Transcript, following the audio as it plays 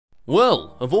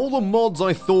Well, of all the mods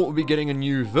I thought would be getting a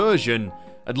new version,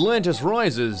 Atlantis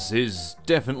Rises is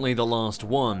definitely the last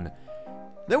one.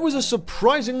 There was a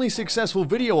surprisingly successful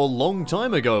video a long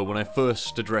time ago when I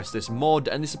first addressed this mod,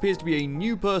 and this appears to be a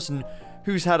new person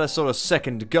who's had a sort of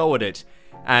second go at it,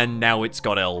 and now it's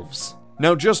got elves.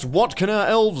 Now just what can our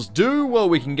elves do? Well,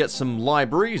 we can get some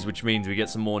libraries, which means we get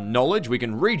some more knowledge, we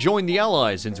can rejoin the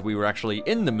Allies since we were actually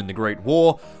in them in the Great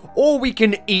War, or we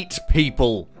can eat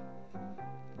people.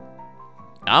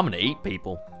 I'm gonna eat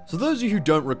people. So those of you who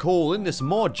don't recall, in this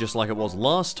mod, just like it was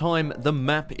last time, the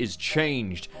map is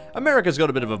changed. America's got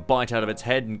a bit of a bite out of its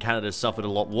head and Canada's suffered a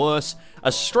lot worse.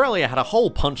 Australia had a hole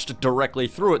punched directly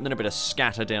through it and then a bit of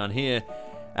scatter down here.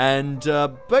 And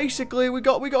basically we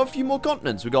got a few more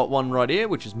continents. We got one right here,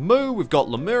 which is Mu, we've got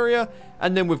Lemuria,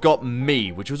 and then we've got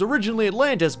Me, which was originally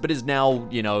Atlantis, but is now,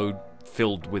 you know,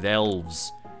 filled with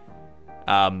elves.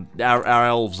 Our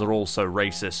elves are also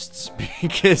racists,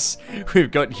 because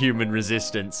we've got human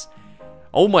resistance.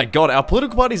 Oh my god, our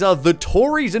political parties are the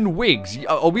Tories and Whigs.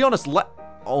 I'll be honest,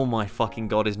 oh my fucking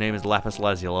god, his name is Lapis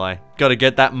Lazuli. Gotta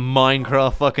get that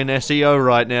Minecraft fucking SEO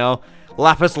right now.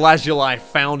 Lapis Lazuli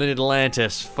found in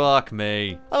Atlantis. Fuck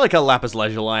me. I like how Lapis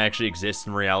Lazuli actually exists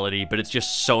in reality, but it's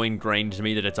just so ingrained to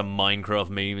me that it's a Minecraft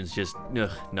meme. It's just,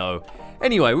 ugh, no.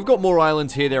 Anyway, we've got more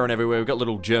islands here, there, and everywhere. We've got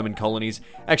little German colonies.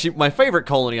 Actually, my favorite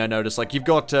colony I noticed, like, you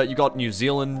got New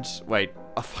Zealand. Wait,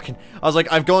 I was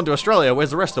like, I've gone to Australia.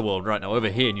 Where's the rest of the world? Right now, over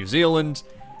here, New Zealand.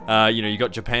 You know, you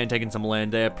got Japan taking some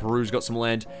land there. Peru's got some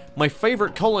land. My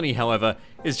favorite colony, however,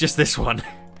 is just this one.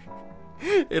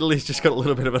 Italy's just got a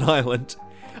little bit of an island.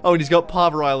 Oh, and he's got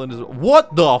Parva Island as well.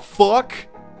 What the fuck?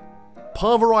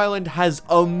 Parva Island has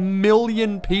 1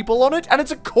 million people on it, and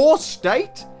it's a core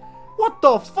state? What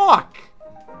the fuck?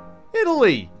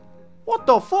 Italy! What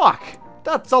the fuck?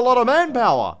 That's a lot of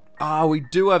manpower. Ah, we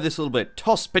do have this little bit.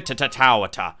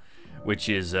 Tospitatawata, which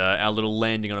is our little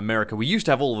landing on America. We used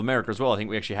to have all of America as well. I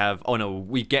think we actually have... Oh no,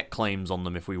 we get claims on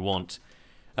them if we want.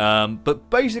 But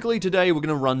basically today we're going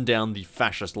to run down the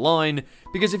fascist line,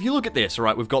 because if you look at this,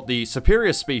 right, we've got the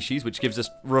superior species, which gives us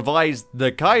revise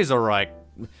the Kaiserreich.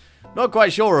 Not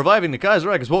quite sure reviving the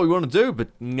Kaiserreich is what we want to do, but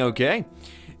okay.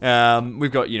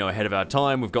 We've got, you know, ahead of our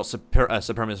time, we've got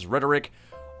supremacist rhetoric,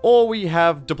 or we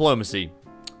have diplomacy,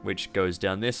 which goes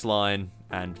down this line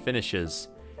and finishes.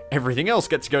 Everything else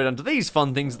gets to go down to these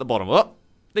fun things at the bottom. Oh,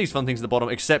 these fun things at the bottom,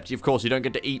 except, of course, you don't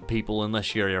get to eat people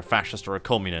unless you're a fascist or a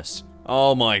communist.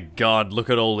 Oh my god, look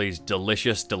at all these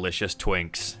delicious, delicious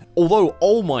twinks. Although,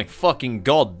 oh my fucking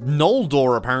god,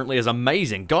 Noldor apparently is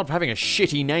amazing. God, for having a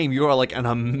shitty name, you are like an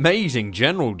amazing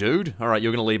general, dude. Alright,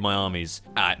 you're gonna lead my armies.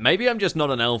 Alright, maybe I'm just not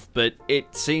an elf, but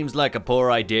it seems like a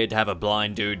poor idea to have a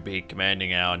blind dude be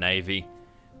commanding our navy.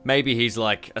 Maybe he's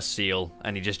like a seal,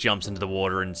 and he just jumps into the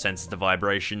water and senses the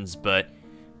vibrations, but...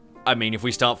 I mean, if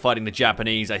we start fighting the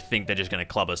Japanese, I think they're just going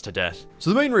to club us to death.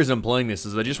 So the main reason I'm playing this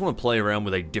is I just want to play around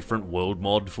with a different world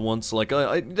mod for once. Like,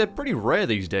 they're pretty rare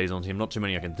these days on Steam, not too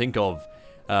many I can think of,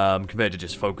 compared to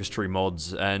just focus tree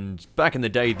mods. And back in the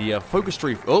day, the focus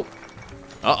tree... Oh!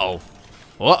 Uh-oh.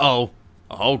 Uh-oh.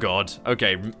 Oh, God.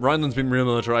 Okay, Rhineland's been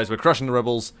remilitarized, we're crushing the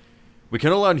rebels. We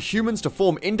can allow humans to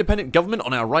form independent government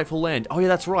on our rightful land. Oh yeah,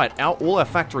 that's right. All our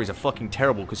factories are fucking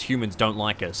terrible because humans don't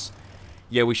like us.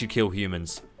 Yeah, we should kill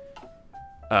humans.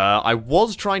 I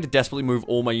was trying to desperately move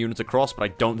all my units across, but I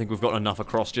don't think we've got enough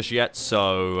across just yet,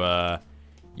 so,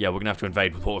 yeah, we're gonna have to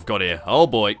invade with what we've got here. Oh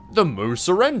boy, the Mu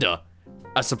surrender!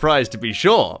 A surprise to be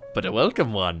sure, but a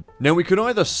welcome one. Now, we could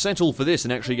either settle for this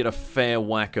and actually get a fair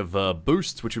whack of,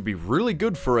 boosts, which would be really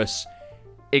good for us,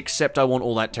 except I want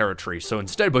all that territory, so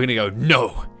instead we're gonna go,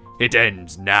 no! It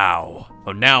ends now.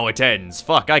 Oh, now it ends.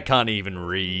 Fuck, I can't even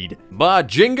read. Bah,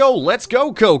 Jingo, let's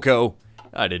go, Coco!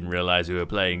 I didn't realize we were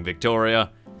playing Victoria.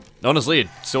 Honestly, it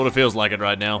sort of feels like it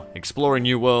right now. Exploring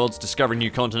new worlds, discovering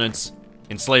new continents,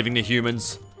 enslaving the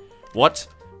humans. What?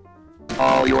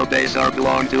 All your base are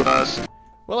belong to us.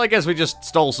 Well, I guess we just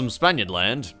stole some Spaniard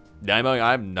land.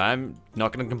 I'm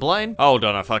not gonna complain. Hold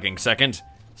on a fucking second.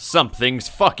 Something's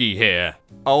fucky here.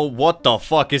 Oh, what the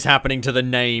fuck is happening to the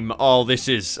name? Oh, this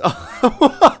is...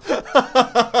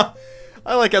 I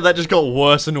like how that just got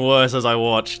worse and worse as I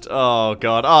watched. Oh,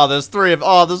 God. Oh, there's 3 of...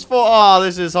 Oh, there's 4... Oh,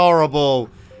 this is horrible.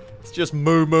 It's just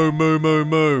moo, moo, moo, moo,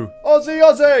 moo. Aussie,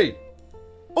 Aussie!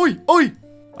 Oi, oi!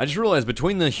 I just realized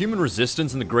between the human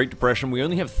resistance and the Great Depression, we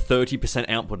only have 30%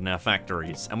 output in our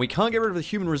factories. And we can't get rid of the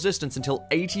human resistance until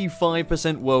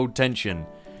 85% world tension.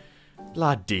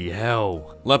 Bloody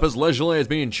hell. Lapis Lazuli has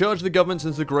been in charge of the government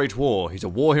since the Great War. He's a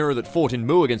war hero that fought in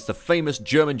Mu against the famous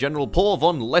German general Paul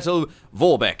von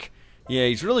Lettow-Vorbeck. Yeah,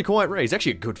 he's really quite rare. He's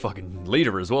actually a good fucking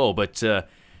leader as well, but,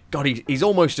 God, he's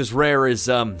almost as rare as,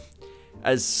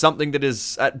 as something that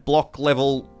is at block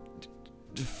level...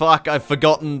 Fuck, I've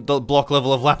forgotten the block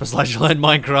level of Lapis Lazuli in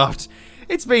Minecraft.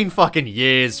 It's been fucking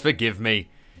years, forgive me.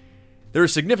 There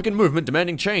is significant movement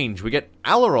demanding change. We get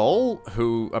Alarol,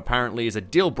 who apparently is a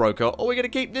deal broker, or we get to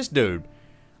keep this dude.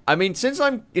 I mean, since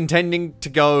I'm intending to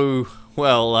go,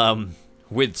 well,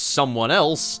 with someone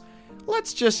else,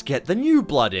 let's just get the new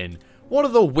blood in. What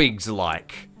are the wigs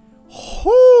like?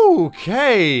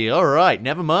 Okay, alright,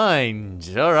 never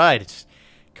mind. Alright.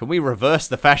 Can we reverse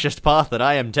the fascist path that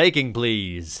I am taking,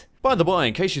 please? By the by,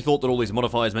 in case you thought that all these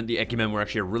modifiers meant the Ecumen were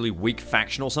actually a really weak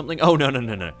faction or something, oh,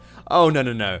 no. Oh,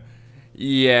 no.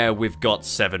 Yeah, we've got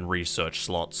 7 research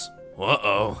slots.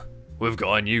 Uh-oh. We've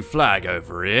got a new flag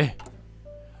over here.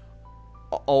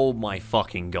 Oh my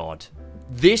fucking god.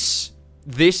 This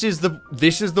is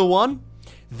the one?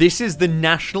 This is the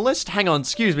nationalist? Hang on,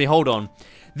 excuse me, hold on.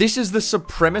 This is the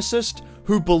supremacist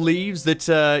who believes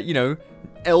that, you know,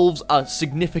 elves are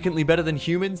significantly better than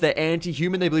humans. They're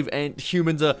anti-human. They believe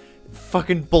humans are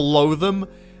fucking below them.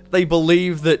 They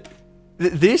believe that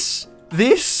this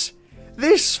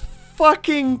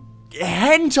fucking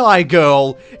hentai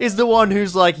girl is the one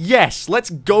who's like, yes, let's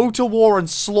go to war and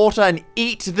slaughter and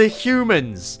eat the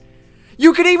humans.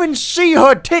 You can even see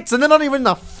her tits and they're not even in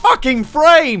the fucking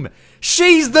frame.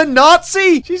 She's the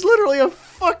Nazi. She's literally a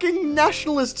fucking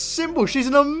nationalist symbol. She's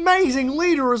an amazing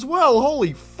leader as well.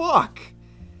 Holy fuck.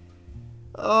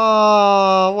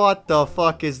 Oh, what the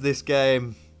fuck is this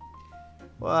game?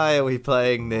 Why are we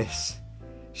playing this?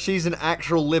 She's an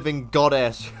actual living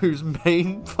goddess whose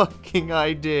main fucking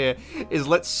idea is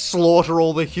let's slaughter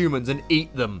all the humans and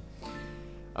eat them.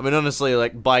 I mean, honestly,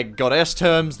 like, by goddess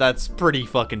terms, that's pretty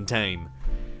fucking tame.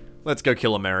 Let's go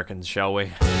kill Americans, shall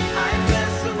we?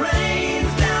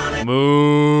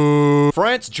 Moo.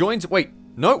 France joins... Wait,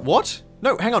 no, what?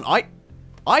 No, hang on,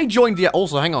 I joined the...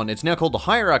 Also, hang on, it's now called the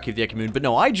Hierarchy of the Ecumen, but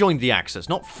no, I joined the Axis,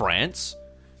 not France.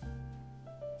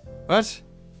 What?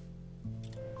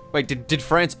 Wait, did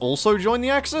France also join the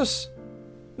Axis?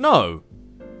 No.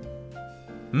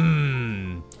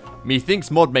 Methinks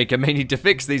Modmaker may need to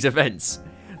fix these events.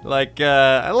 Like,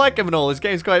 I like him and all, this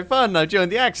game's quite fun, I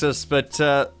joined the Axis, but,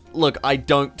 look, I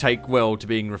don't take well to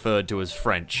being referred to as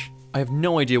French. I have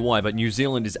no idea why, but New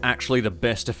Zealand is actually the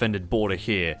best defended border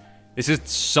here. This is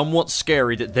somewhat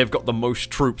scary that they've got the most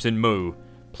troops in Moo.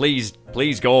 Please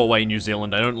go away, New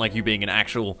Zealand, I don't like you being an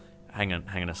actual... Hang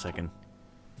on a second.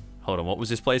 Hold on, what was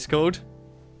this place called?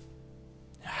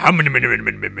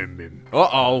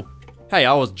 Uh-oh. Hey,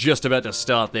 I was just about to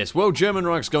start this. Well, German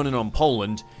Reich's gone in on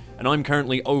Poland, and I'm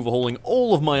currently overhauling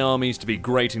all of my armies to be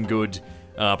great and good,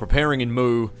 preparing in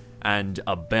Moo, and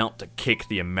about to kick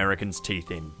the Americans' teeth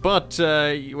in. But,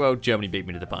 well, Germany beat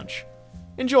me to the punch.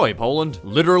 Enjoy, Poland.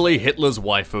 Literally Hitler's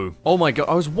waifu. Oh my god,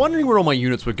 I was wondering where all my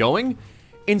units were going.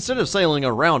 Instead of sailing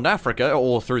around Africa,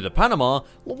 or through the Panama,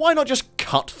 why not just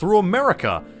cut through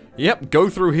America? Yep, go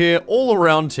through here, all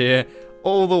around here,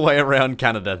 all the way around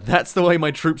Canada. That's the way my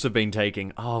troops have been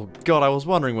taking. Oh god, I was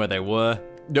wondering where they were.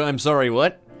 No, I'm sorry,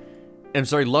 what? I'm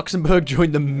sorry, Luxembourg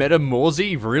joined the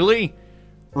Metamorphy? Really?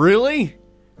 Really?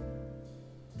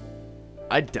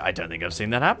 I don't think I've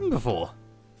seen that happen before.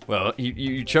 Well,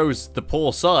 you chose the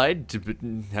poor side.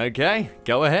 Okay,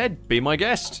 go ahead, be my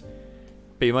guest.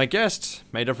 Be my guest,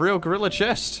 made of real gorilla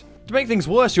chest. To make things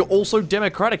worse, you're also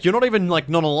democratic. You're not even, like,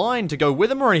 non-aligned to go with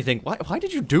them or anything. Why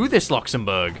did you do this,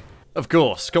 Luxembourg? Of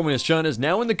course, Communist China's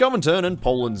now in the Comintern and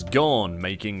Poland's gone,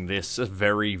 making this a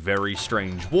very, very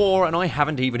strange war, and I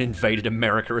haven't even invaded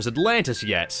America as Atlantis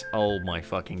yet. Oh my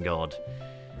fucking god.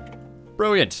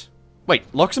 Brilliant. Wait,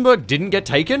 Luxembourg didn't get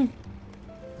taken?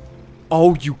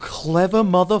 Oh, you clever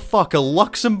motherfucker.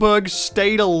 Luxembourg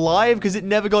stayed alive because it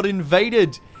never got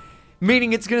invaded.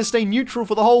 Meaning it's gonna stay neutral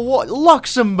for the whole war.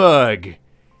 Luxembourg!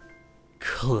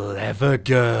 Clever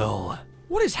girl.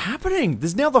 What is happening?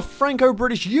 There's now the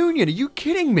Franco-British Union. Are you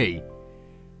kidding me?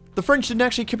 The French didn't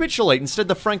actually capitulate. Instead,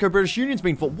 the Franco-British Union's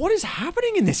been fought. What is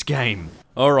happening in this game?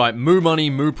 Alright, Moo money,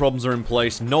 Moo problems are in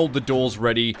place. Nold the door's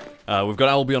ready. We've got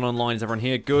Albion online. Is everyone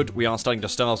here? Good. We are starting to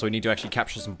starve, so we need to actually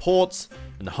capture some ports.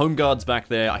 And the Home Guard's back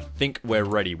there. I think we're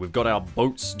ready. We've got our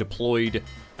boats deployed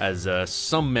as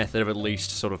some method of at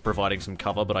least sort of providing some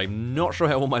cover, but I'm not sure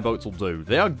how all my boats will do.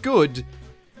 They are good,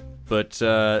 but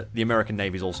the American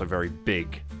Navy's also very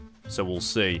big, so we'll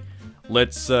see.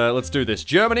 Let's do this.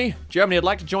 Germany, I'd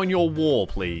like to join your war,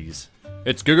 please.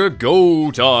 It's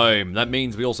go time. That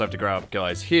means we also have to grab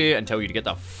guys here and tell you to get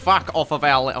the fuck off of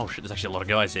our... Oh shit, there's actually a lot of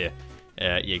guys here.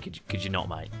 Yeah, could you not,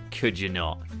 mate? Could you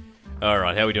not?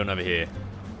 Alright, how are we doing over here?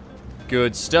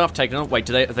 Good stuff. Taking on. Wait,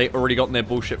 have they already gotten their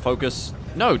bullshit focus?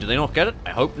 No, did they not get it?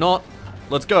 I hope not.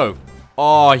 Let's go.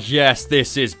 Oh, yes,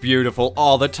 this is beautiful.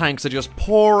 Oh, the tanks are just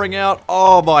pouring out.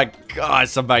 Oh, my God,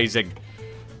 it's amazing.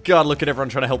 God, look at everyone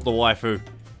trying to help the waifu.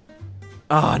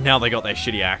 Ah, now they got their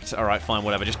shitty act. Alright, fine,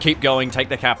 whatever. Just keep going, take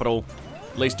the capital.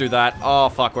 At least do that. Oh,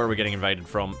 fuck, where are we getting invaded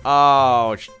from?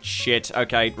 Oh, shit.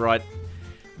 Okay, right.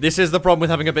 This is the problem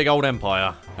with having a big old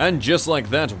empire. And just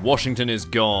like that, Washington is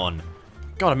gone.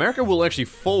 God, America will actually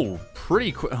fall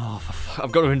pretty quick. Oh,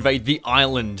 I've got to invade the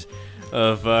island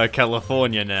of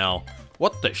California now.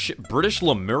 What the shit? British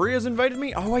Lemuria's invaded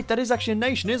me? Oh, wait, that is actually a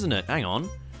nation, isn't it? Hang on.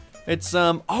 It's,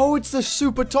 oh, it's the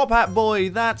super top hat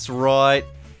boy. That's right.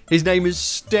 His name is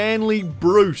Stanley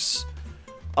Bruce.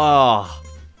 Ah,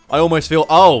 I almost feel,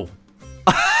 oh.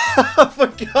 I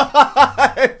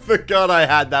forgot I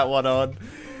had that one on.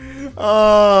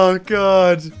 Oh,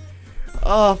 God.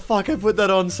 Oh, fuck, I put that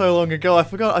on so long ago. I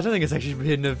forgot. I don't think it's actually been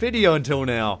in a video until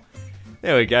now.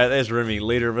 There we go. There's Rimmy,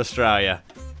 leader of Australia.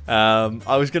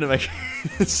 I was going to make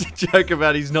a joke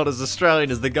about he's not as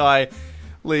Australian as the guy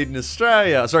leading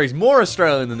Australia. Sorry, he's more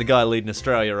Australian than the guy leading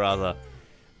Australia, rather.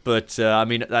 But, I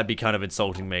mean, that'd be kind of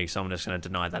insulting me, so I'm just going to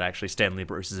deny that, actually. Stanley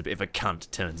Bruce is a bit of a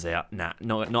cunt, turns out. Nah,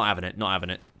 not having it, not having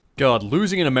it. God,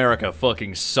 losing in America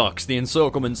fucking sucks. The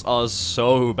encirclements are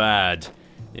so bad.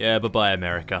 Yeah, bye-bye,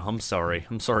 America. I'm sorry.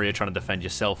 I'm sorry you're trying to defend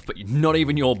yourself, but not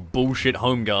even your bullshit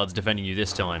home guards defending you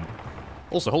this time.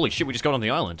 Also, holy shit, we just got on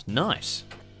the island. Nice.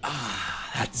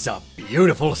 Ah, that's a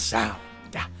beautiful sound.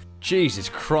 Jesus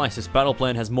Christ, this battle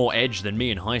plan has more edge than me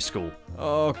in high school.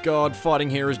 Oh god, fighting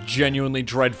here is genuinely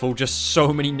dreadful. Just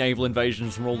so many naval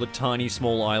invasions from all the tiny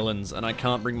small islands, and I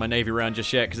can't bring my navy around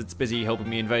just yet because it's busy helping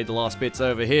me invade the last bits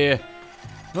over here.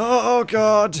 Oh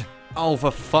god. Oh,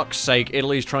 for fuck's sake,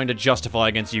 Italy's trying to justify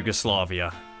against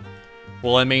Yugoslavia.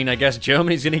 Well, I mean, I guess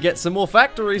Germany's gonna get some more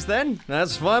factories then.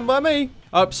 That's fine by me.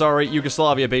 Oh, sorry,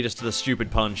 Yugoslavia beat us to the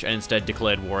stupid punch and instead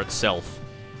declared war itself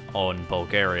on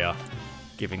Bulgaria,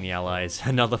 giving the Allies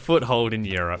another foothold in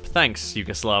Europe. Thanks,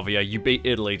 Yugoslavia, you beat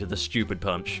Italy to the stupid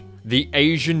punch. The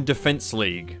Asian Defense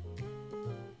League.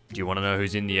 Do you want to know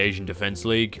who's in the Asian Defense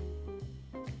League?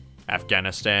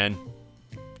 Afghanistan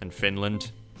and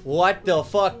Finland. What the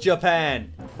fuck,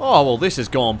 Japan? Oh, well, this has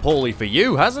gone poorly for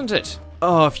you, hasn't it?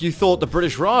 Oh, if you thought the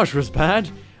British Raj was bad,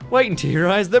 wait until you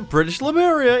realize that British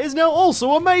Lemuria is now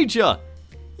also a major.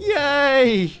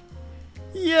 Yay!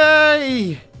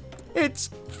 Yay! It's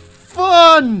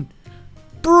fun!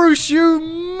 Bruce, you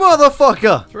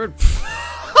motherfucker!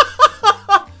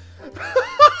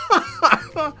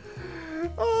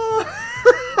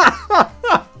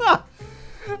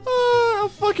 Our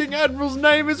fucking admiral's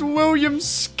name is William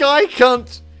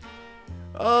Skycunt.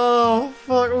 Oh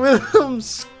fuck, William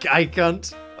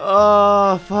Skycunt.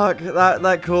 Oh fuck,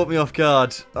 that caught me off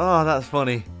guard. Oh, that's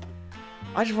funny.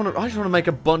 I just want to make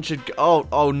a bunch of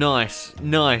oh nice.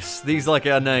 These like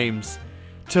our names.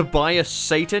 Tobias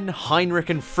Satan, Heinrich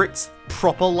and Fritz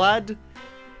Proper Lad.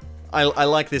 I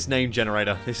like this name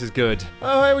generator. This is good.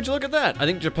 Oh, hey, would you look at that? I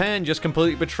think Japan just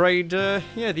completely betrayed,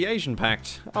 yeah, the Asian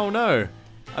Pact. Oh no.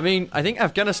 I mean, I think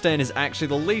Afghanistan is actually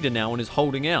the leader now and is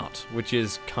holding out, which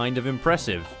is kind of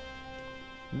impressive.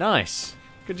 Nice.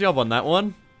 Good job on that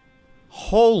one.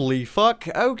 Holy fuck.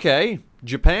 Okay.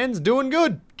 Japan's doing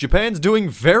good. Japan's doing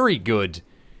very good.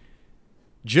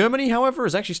 Germany, however,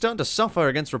 is actually starting to suffer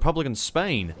against Republican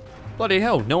Spain. Bloody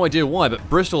hell, no idea why, but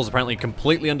Bristol's apparently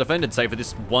completely undefended, save for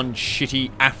this one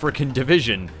shitty African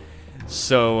division.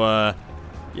 So,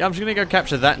 yeah, I'm just gonna go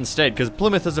capture that instead, because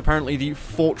Plymouth is apparently the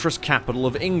fortress capital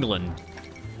of England.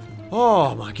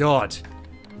 Oh my god.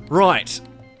 Right.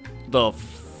 The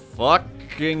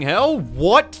fucking hell?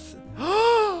 What?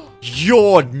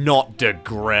 You're not de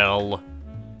Grelle.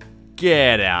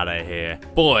 Get out of here.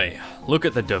 Boy, look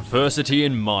at the diversity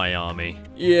in my army.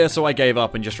 Yeah, so I gave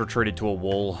up and just retreated to a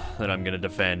wall that I'm gonna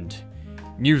defend.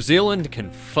 New Zealand can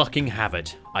fucking have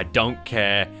it. I don't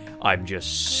care. I'm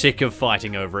just sick of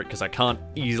fighting over it because I can't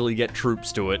easily get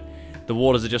troops to it. The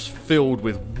waters are just filled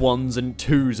with ones and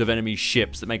twos of enemy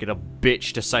ships that make it a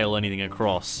bitch to sail anything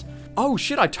across. Oh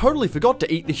shit, I totally forgot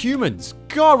to eat the humans.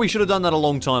 God, we should have done that a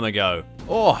long time ago.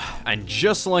 Oh, and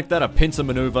just like that, a pincer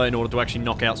maneuver in order to actually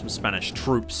knock out some Spanish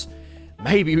troops.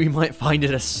 Maybe we might find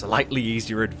it a slightly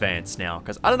easier advance now,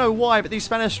 because I don't know why, but these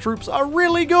Spanish troops are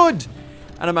really good.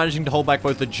 And I'm managing to hold back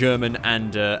both the German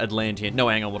and Atlantean. No,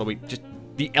 hang on, what are we? Just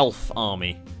the Elf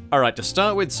army. Alright, to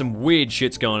start with, some weird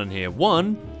shit's going on here.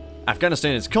 1,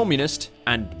 Afghanistan is communist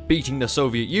and beating the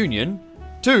Soviet Union.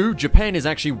 2, Japan is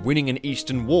actually winning an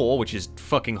Eastern War, which is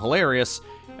fucking hilarious.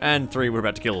 And 3, we're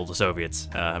about to kill all the Soviets.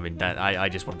 I mean, I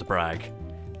just want to brag.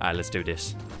 Alright, let's do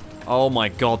this. Oh my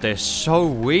god, they're so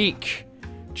weak.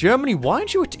 Germany, why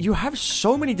aren't you... You have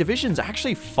so many divisions.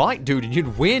 Actually fight, dude, and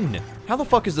you'd win. How the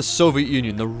fuck is the Soviet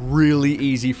Union the really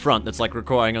easy front that's, like,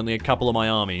 requiring only a couple of my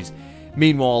armies?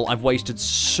 Meanwhile, I've wasted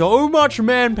so much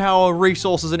manpower,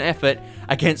 resources, and effort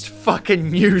against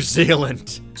fucking New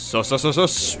Zealand.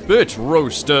 Spit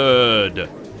roasted.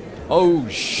 Oh,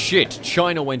 shit.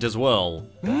 China went as well.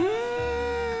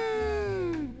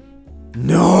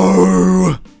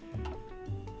 No!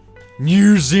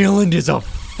 New Zealand is a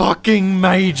fucking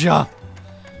major.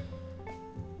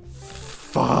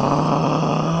 Fuck.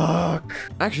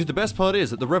 Actually, the best part is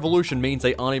that the revolution means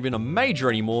they aren't even a major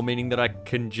anymore, meaning that I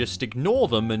can just ignore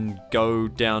them and go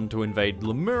down to invade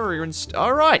Lemuria and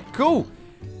Alright, cool.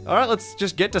 Alright, let's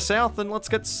just get to south and let's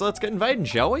get invading,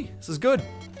 shall we? This is good.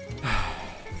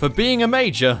 For being a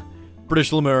major,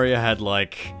 British Lemuria had,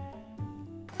 like,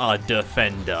 a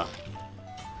defender.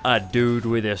 A dude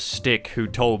with a stick who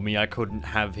told me I couldn't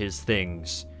have his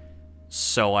things.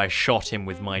 So I shot him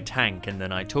with my tank and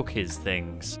then I took his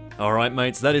things. Alright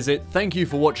mates, that is it. Thank you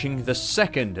for watching the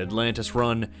second Atlantis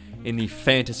run in the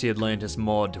Fantasy Atlantis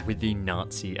mod with the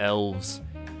Nazi elves.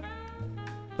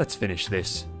 Let's finish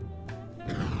this.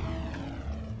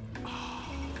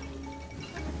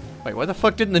 Wait, why the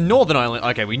fuck didn't the Northern Island...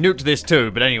 Okay, we nuked this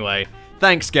too, but anyway.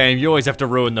 Thanks game, you always have to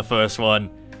ruin the first one.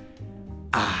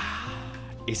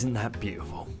 Isn't that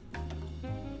beautiful?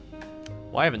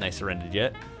 Why haven't they surrendered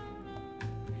yet?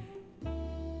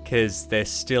 Because they're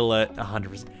still at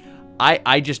 100%.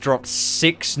 I just dropped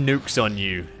 6 nukes on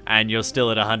you, and you're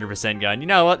still at 100% going, you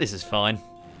know what, this is fine.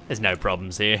 There's no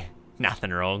problems here.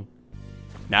 Nothing wrong.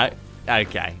 No?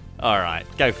 Okay. Alright.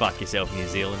 Go fuck yourself, New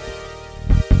Zealand.